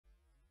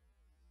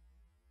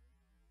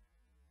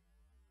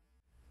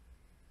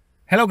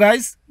Hello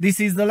guys, this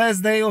is the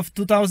last day of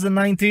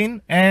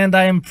 2019 and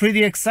I am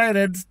pretty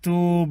excited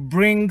to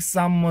bring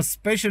some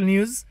special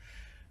news.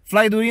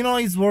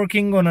 Flyduino is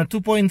working on a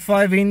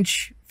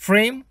 2.5-inch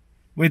frame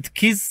with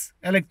KISS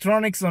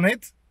electronics on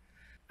it.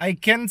 I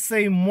can't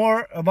say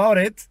more about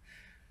it,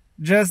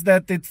 just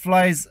that it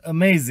flies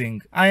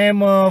amazing. I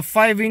am a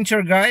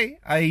 5-incher guy.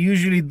 I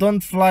usually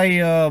don't fly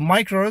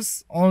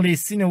micros, only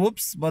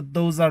cinewhoops, but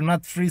those are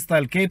not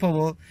freestyle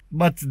capable.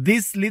 But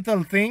this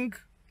little thing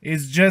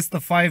is just a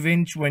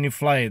 5-inch when you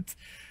fly it.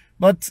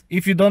 But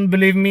if you don't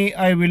believe me,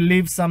 I will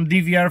leave some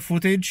DVR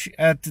footage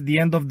at the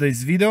end of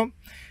this video.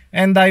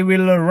 And I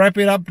will wrap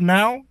it up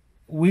now.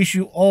 Wish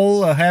you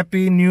all a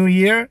happy new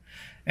year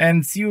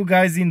and see you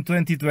guys in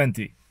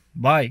 2020.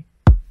 Bye.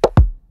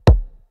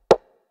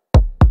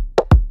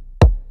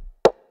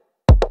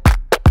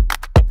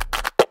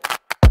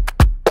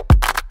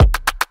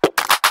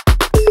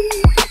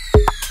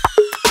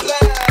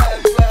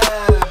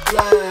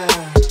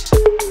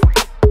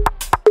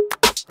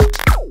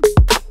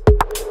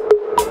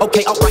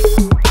 Okay, alright.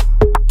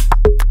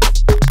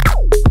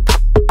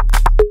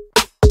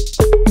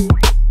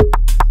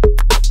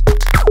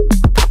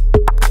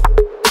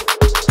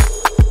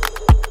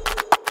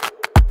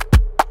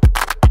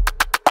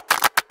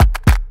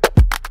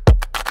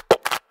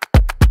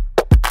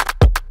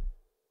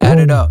 Add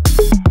it up.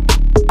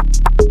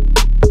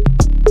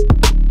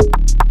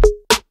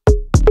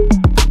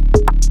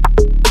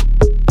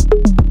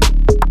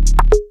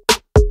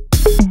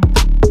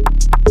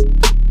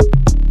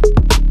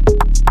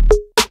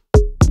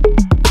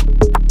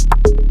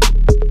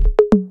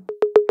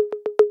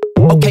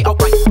 Okay,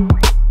 alright.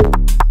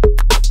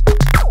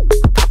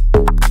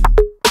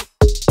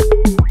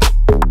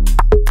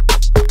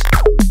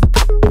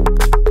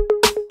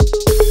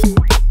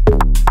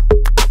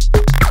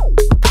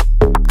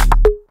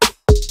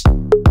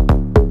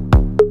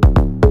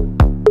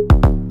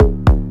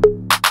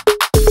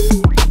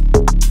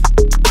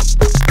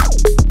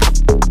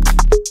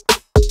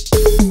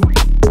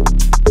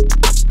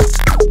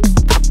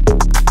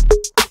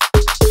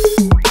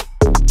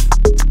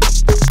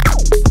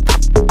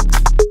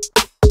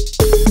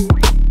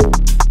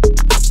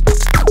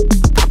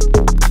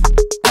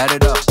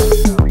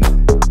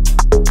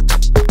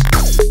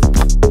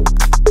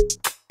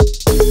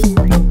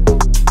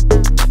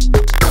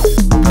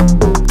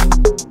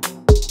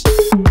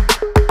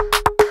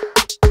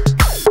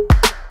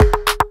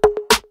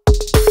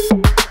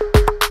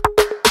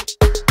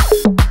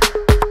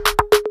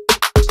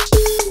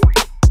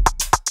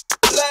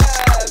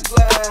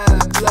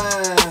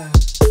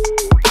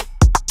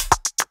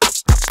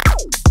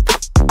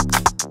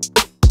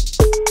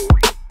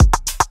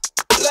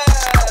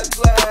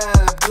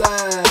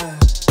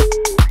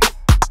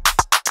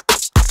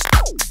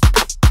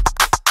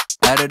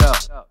 Add it up.